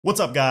What's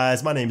up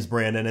guys, my name's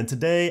Brandon, and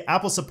today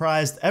Apple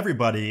surprised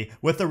everybody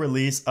with the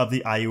release of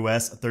the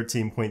iOS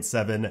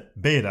 13.7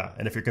 beta.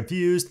 And if you're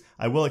confused,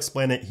 I will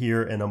explain it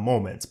here in a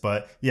moment.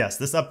 But yes,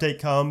 this update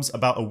comes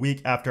about a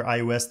week after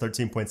iOS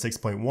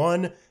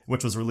 13.6.1,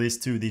 which was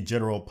released to the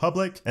general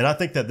public. And I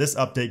think that this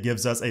update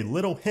gives us a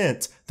little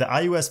hint that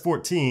iOS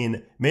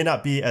 14 may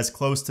not be as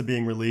close to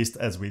being released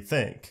as we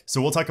think.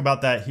 So we'll talk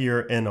about that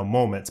here in a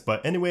moment.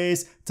 But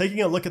anyways,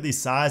 taking a look at the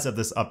size of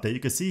this update, you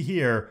can see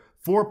here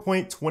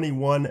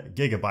 4.21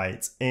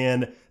 gigabytes,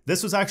 and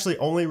this was actually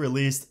only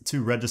released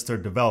to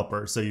registered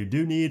developers. So you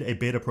do need a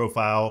beta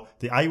profile,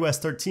 the iOS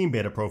 13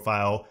 beta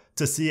profile,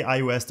 to see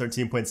iOS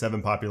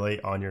 13.7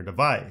 populate on your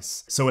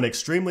device. So an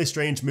extremely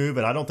strange move,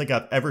 and I don't think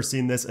I've ever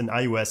seen this in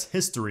iOS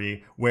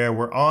history, where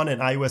we're on an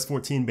iOS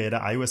 14 beta,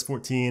 iOS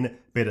 14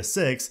 beta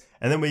 6,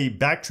 and then we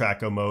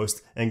backtrack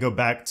almost and go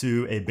back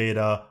to a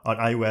beta on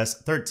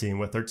iOS 13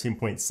 with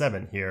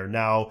 13.7 here.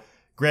 Now,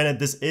 granted,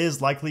 this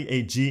is likely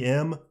a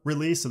GM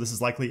release, so this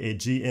is likely a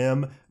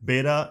GM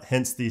beta,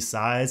 hence the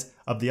size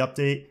of the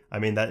update. I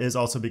mean, that is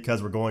also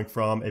because we're going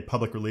from a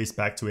public release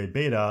back to a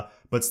beta,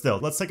 but still,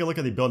 let's take a look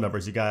at the build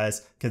numbers. You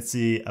guys can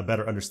see a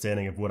better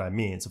understanding of what I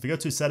mean. So if we go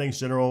to Settings,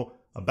 General,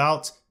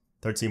 About,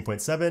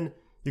 13.7,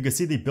 you can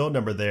see the build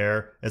number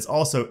there is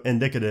also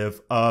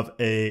indicative of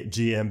a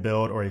GM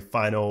build or a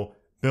final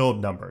build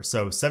number.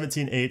 So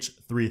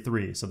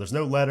 17H33. So there's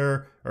no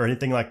letter or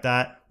anything like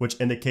that,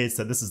 which indicates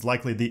that this is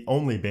likely the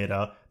only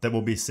beta that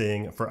we'll be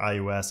seeing for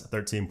iOS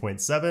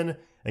 13.7.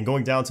 And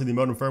going down to the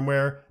modem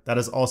firmware, that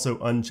is also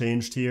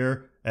unchanged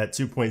here at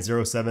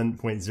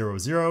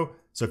 2.07.00.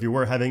 So if you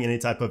were having any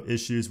type of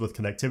issues with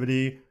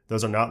connectivity,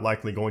 those are not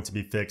likely going to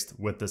be fixed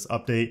with this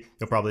update.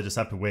 You'll probably just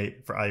have to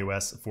wait for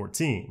iOS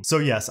 14. So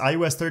yes,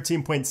 iOS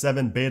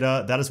 13.7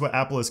 beta, that is what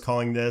Apple is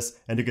calling this.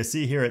 And you can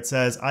see here it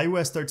says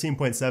iOS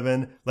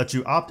 13.7 lets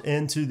you opt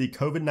into the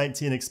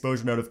COVID-19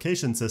 exposure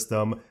notification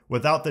system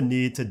without the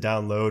need to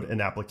download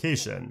an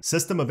application.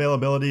 System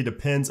availability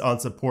depends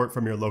on support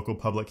from your local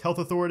public health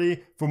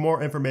authority. For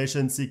more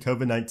information, see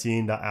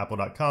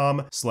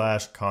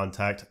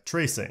covid19.apple.com/contact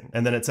tracing.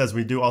 And then it says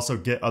we do also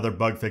get other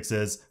bug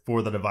fixes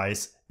for the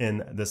device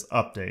in this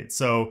update.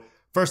 So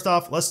first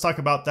off, let's talk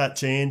about that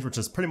change, which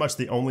is pretty much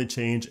the only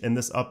change in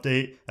this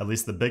update, at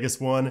least the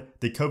biggest one,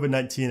 the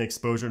COVID-19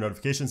 exposure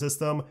notification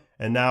system,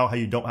 and now how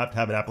you don't have to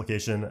have an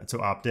application to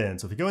opt in.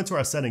 So if you go into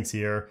our settings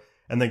here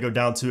and then go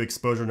down to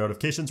exposure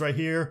notifications right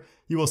here,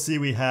 you will see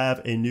we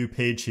have a new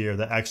page here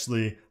that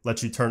actually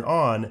lets you turn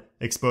on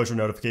exposure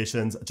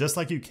notifications just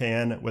like you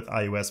can with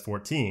iOS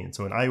 14.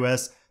 So in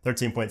iOS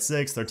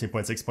 13.6,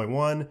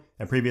 13.6.1,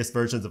 and previous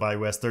versions of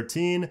iOS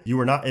 13, you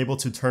were not able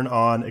to turn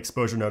on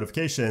exposure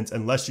notifications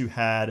unless you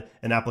had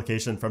an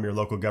application from your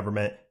local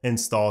government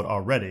installed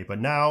already. But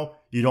now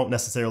you don't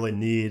necessarily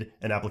need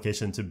an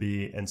application to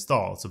be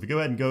installed. So if you go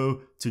ahead and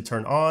go to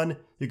turn on,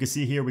 you can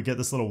see here we get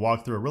this little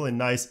walkthrough, a really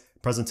nice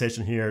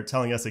presentation here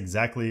telling us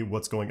exactly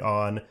what's going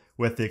on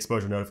with the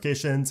exposure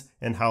notifications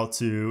and how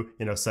to,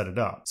 set it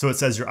up. So it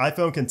says your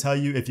iPhone can tell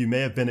you if you may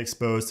have been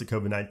exposed to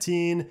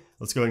COVID-19.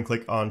 Let's go ahead and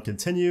click on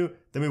continue.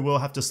 Then we will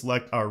have to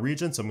select our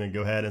region. So I'm going to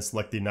go ahead and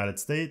select the United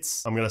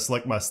States. I'm going to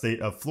select my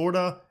state of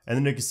Florida. And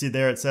then you can see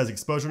there it says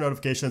exposure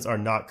notifications are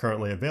not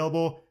currently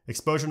available.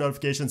 Exposure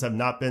notifications have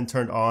not been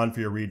turned on for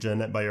your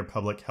region by your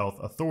public health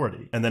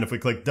authority. And then if we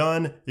click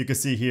done, you can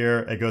see here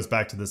it goes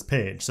back to this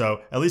page.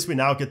 So at least we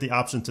now get the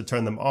option to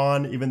turn them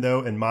on, even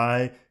though in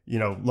my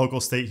local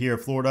state here,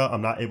 Florida,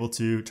 I'm not able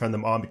to turn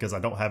them on because I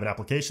don't have an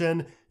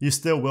application. You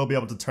still will be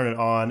able to turn it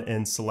on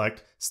in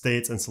select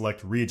states and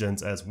select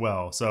regions as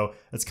well. So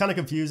it's kind of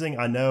confusing.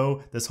 I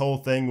know this whole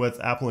thing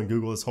with Apple and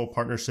Google, this whole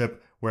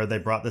partnership where they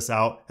brought this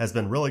out has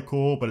been really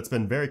cool, but it's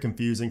been very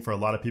confusing for a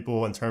lot of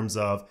people in terms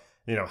of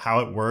how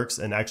it works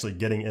and actually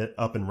getting it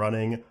up and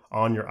running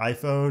on your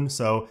iPhone.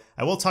 So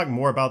I will talk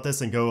more about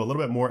this and go a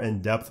little bit more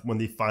in depth when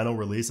the final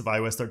release of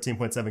iOS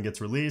 13.7 gets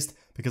released,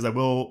 because I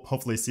will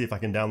hopefully see if I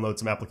can download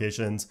some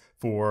applications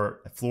for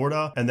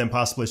Florida and then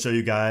possibly show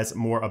you guys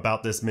more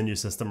about this menu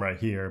system right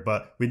here.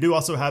 But we do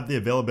also have the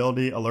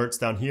availability alerts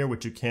down here,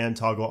 which you can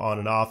toggle on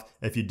and off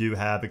if you do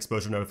have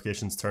exposure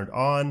notifications turned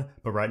on.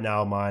 But right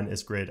now mine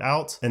is grayed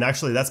out. And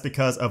actually that's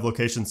because of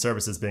location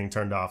services being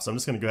turned off. So I'm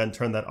just going to go ahead and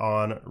turn that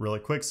on really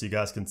quick so you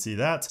guys can see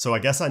that. So I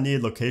guess I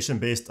need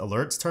location-based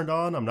alerts turned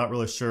on. I'm not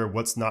really sure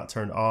what's not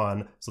turned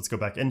on. So let's go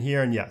back in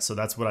here, and yeah, so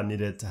that's what I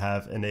needed to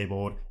have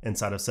enabled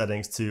inside of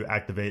settings to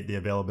activate the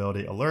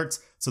availability alerts.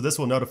 So this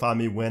will notify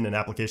me when an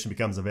application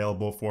becomes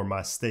available for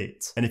my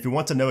state. And if you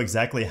want to know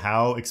exactly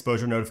how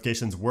exposure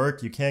notifications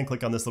work, you can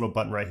click on this little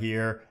button right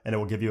here and it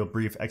will give you a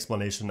brief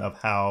explanation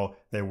of how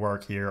they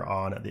work here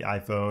on the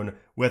iPhone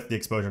with the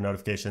exposure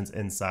notifications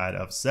inside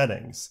of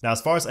settings. Now, as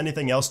far as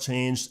anything else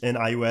changed in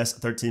iOS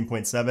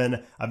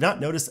 13.7, I've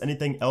not noticed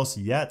anything else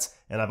yet,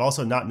 and I've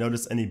also not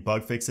noticed any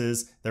bug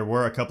fixes. There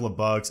were a couple of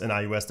bugs in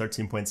iOS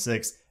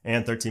 13.6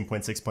 and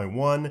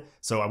 13.6.1,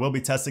 so I will be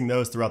testing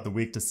those throughout the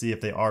week to see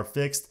if they are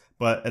fixed.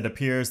 But it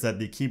appears that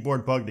the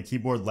keyboard bug, the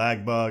keyboard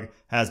lag bug,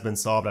 has been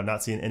solved. I've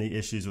not seen any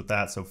issues with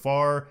that so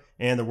far.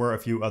 and there were a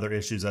few other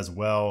issues as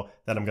well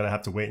that I'm going to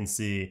have to wait and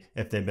see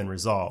if they've been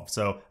resolved.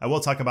 So I will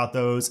talk about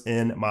those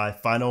in my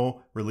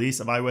final release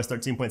of iOS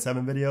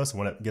 13.7 video. So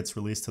when it gets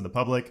released to the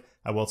public,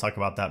 I will talk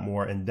about that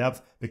more in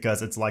depth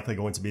because it's likely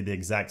going to be the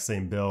exact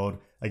same build.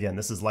 Again,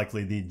 this is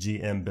likely the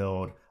GM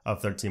build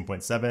of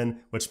 13.7,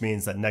 which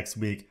means that next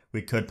week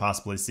we could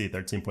possibly see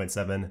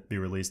 13.7 be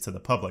released to the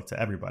public, to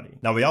everybody.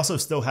 Now, we also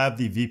still have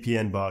the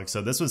VPN bug.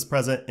 So this was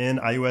present in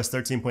iOS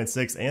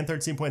 13.6 and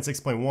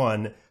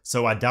 13.6.1,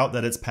 so I doubt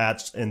that it's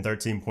patched in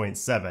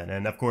 13.7.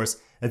 And of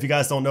course, if you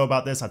guys don't know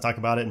about this, I talk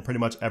about it in pretty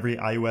much every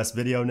iOS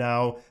video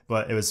now,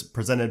 but it was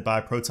presented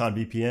by Proton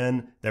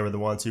VPN. They were the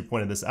ones who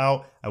pointed this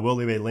out. I will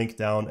leave a link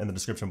down in the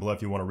description below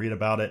if you want to read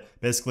about it.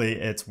 Basically,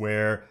 it's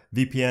where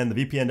the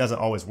VPN doesn't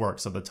always work.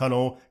 So the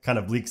tunnel kind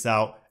of leaks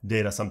out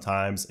data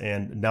sometimes,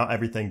 and not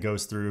everything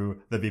goes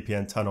through the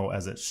VPN tunnel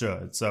as it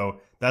should.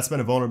 So that's been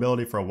a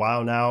vulnerability for a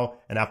while now,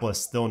 and Apple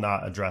has still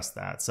not addressed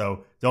that.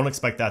 So don't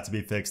expect that to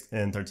be fixed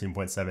in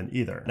 13.7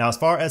 either. Now, as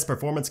far as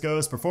performance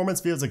goes,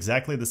 performance feels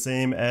exactly the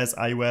same as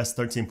iOS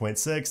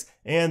 13.6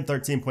 and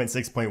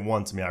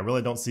 13.6.1 to me. I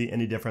really don't see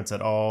any difference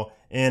at all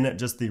in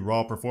just the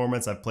raw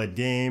performance. I've played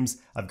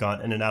games, I've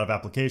gone in and out of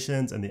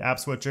applications in the app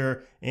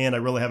switcher, and I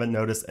really haven't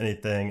noticed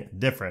anything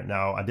different.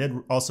 Now, I did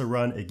also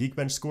run a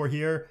Geekbench score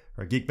here,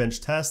 or a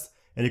Geekbench test,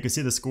 and you can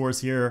see the scores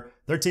here.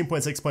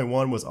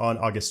 13.6.1 was on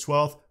August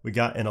 12th. We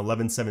got an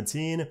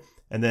 1117.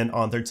 And then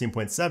on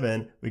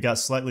 13.7, we got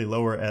slightly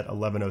lower at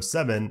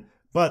 1107,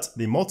 but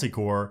the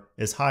multi-core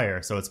is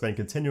higher. So it's been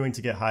continuing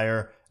to get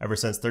higher ever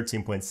since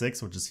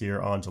 13.6, which is here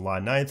on July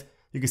 9th.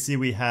 You can see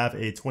we have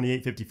a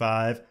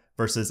 2855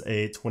 versus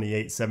a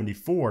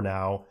 2874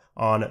 now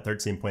on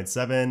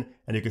 13.7.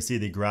 And you can see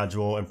the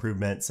gradual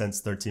improvement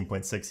since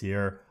 13.6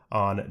 here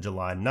on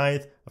July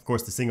 9th. Of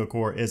course, the single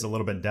core is a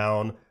little bit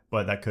down,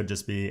 but that could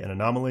just be an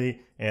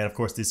anomaly. And of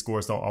course, these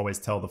scores don't always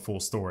tell the full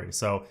story.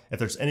 So if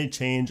there's any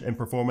change in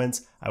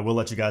performance, I will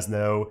let you guys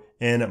know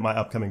in my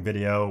upcoming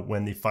video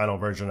when the final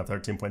version of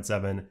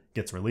 13.7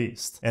 gets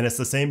released. And it's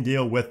the same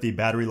deal with the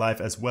battery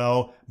life as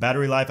well.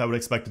 Battery life, I would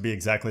expect to be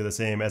exactly the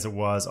same as it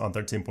was on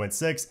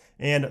 13.6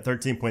 and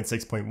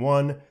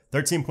 13.6.1.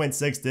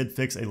 13.6 did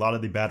fix a lot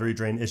of the battery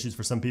drain issues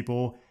for some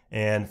people.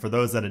 And for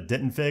those that it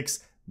didn't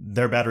fix,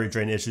 their battery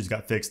drain issues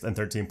got fixed in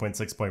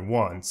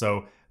 13.6.1.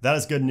 So that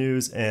is good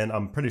news, and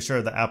I'm pretty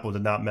sure that Apple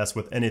did not mess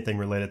with anything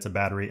related to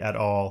battery at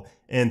all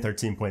in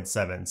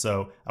 13.7.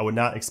 So I would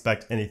not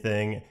expect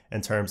anything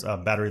in terms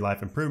of battery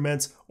life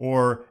improvements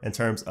or in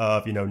terms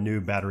of, new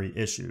battery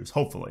issues,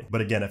 hopefully.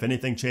 But again, if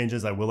anything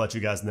changes, I will let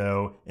you guys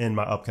know in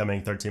my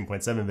upcoming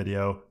 13.7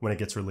 video when it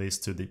gets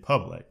released to the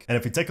public. And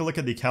if we take a look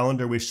at the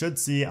calendar, we should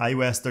see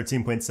iOS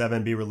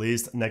 13.7 be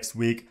released next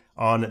week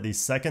on the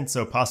 2nd,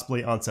 so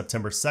possibly on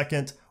September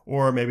 2nd,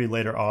 or maybe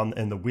later on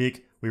in the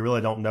week. We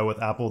really don't know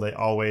with Apple. They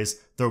always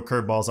throw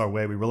curveballs our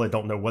way. We really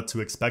don't know what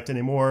to expect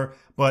anymore,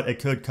 but it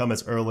could come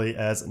as early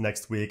as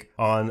next week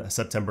on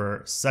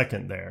September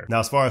 2nd there. Now,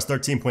 as far as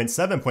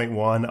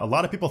 13.7.1, a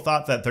lot of people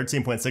thought that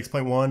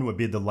 13.6.1 would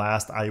be the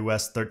last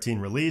iOS 13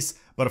 release,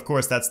 but of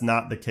course that's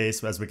not the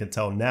case as we can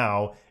tell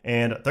now.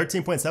 And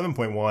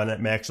 13.7.1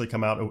 may actually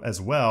come out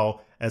as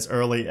well as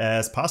early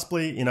as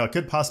possibly, it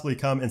could possibly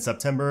come in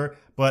September,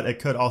 but it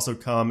could also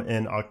come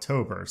in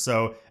October.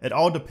 So it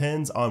all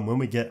depends on when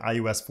we get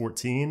iOS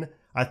 14,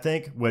 I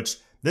think, which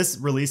this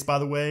release, by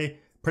the way,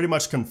 pretty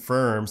much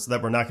confirms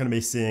that we're not going to be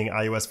seeing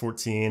iOS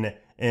 14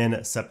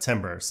 in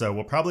September. So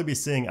we'll probably be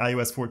seeing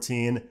iOS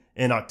 14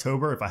 in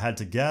October if I had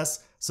to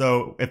guess.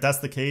 So if that's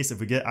the case, if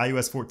we get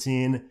iOS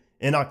 14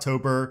 in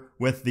October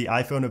with the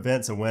iPhone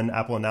event, so when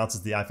Apple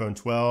announces the iPhone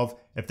 12,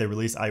 if they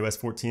release iOS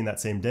 14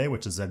 that same day,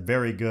 which is a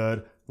very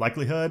good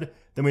likelihood,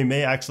 then we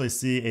may actually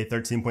see a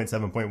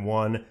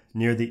 13.7.1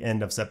 near the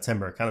end of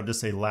September, kind of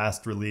just a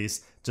last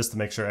release just to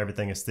make sure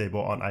everything is stable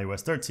on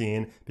iOS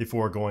 13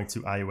 before going to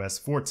iOS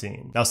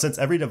 14. Now, since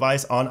every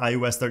device on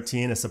iOS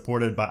 13 is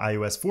supported by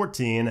iOS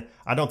 14,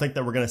 I don't think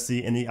that we're going to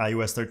see any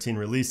iOS 13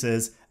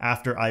 releases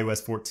after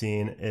iOS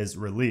 14 is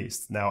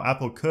released. Now,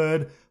 Apple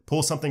could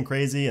pull something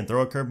crazy and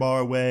throw a curveball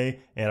our way,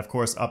 and of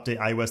course update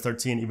iOS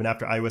 13 even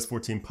after iOS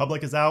 14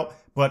 public is out,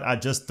 but I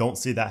just don't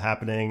see that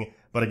happening.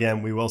 But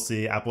again, we will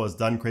see. Apple has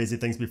done crazy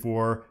things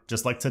before,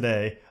 just like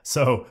today,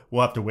 so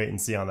we'll have to wait and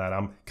see on that.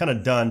 I'm kind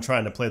of done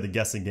trying to play the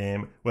guessing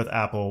game with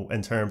Apple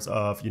in terms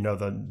of,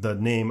 the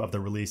name of the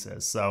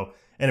releases. So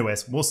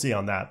anyways, we'll see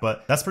on that.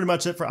 But that's pretty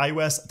much it for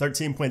iOS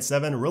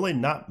 13.7. Really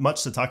not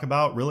much to talk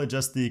about, really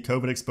just the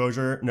COVID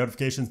exposure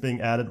notifications being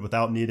added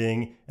without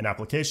needing an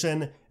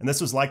application. And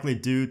this was likely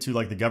due to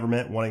the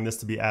government wanting this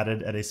to be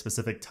added at a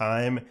specific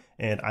time,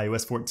 and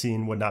iOS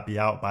 14 would not be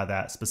out by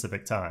that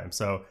specific time.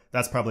 So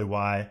that's probably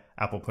why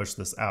Apple pushed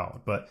this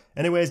out. But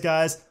anyways,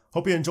 guys,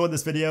 hope you enjoyed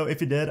this video.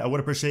 If you did, I would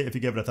appreciate if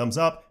you give it a thumbs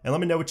up and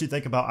let me know what you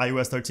think about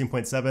iOS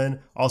 13.7.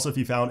 Also, if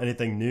you found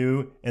anything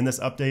new in this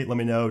update, let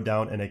me know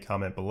down in a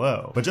comment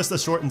below. But just a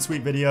short and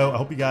sweet video. I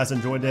hope you guys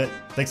enjoyed it.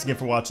 Thanks again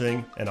for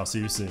watching, and I'll see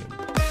you soon.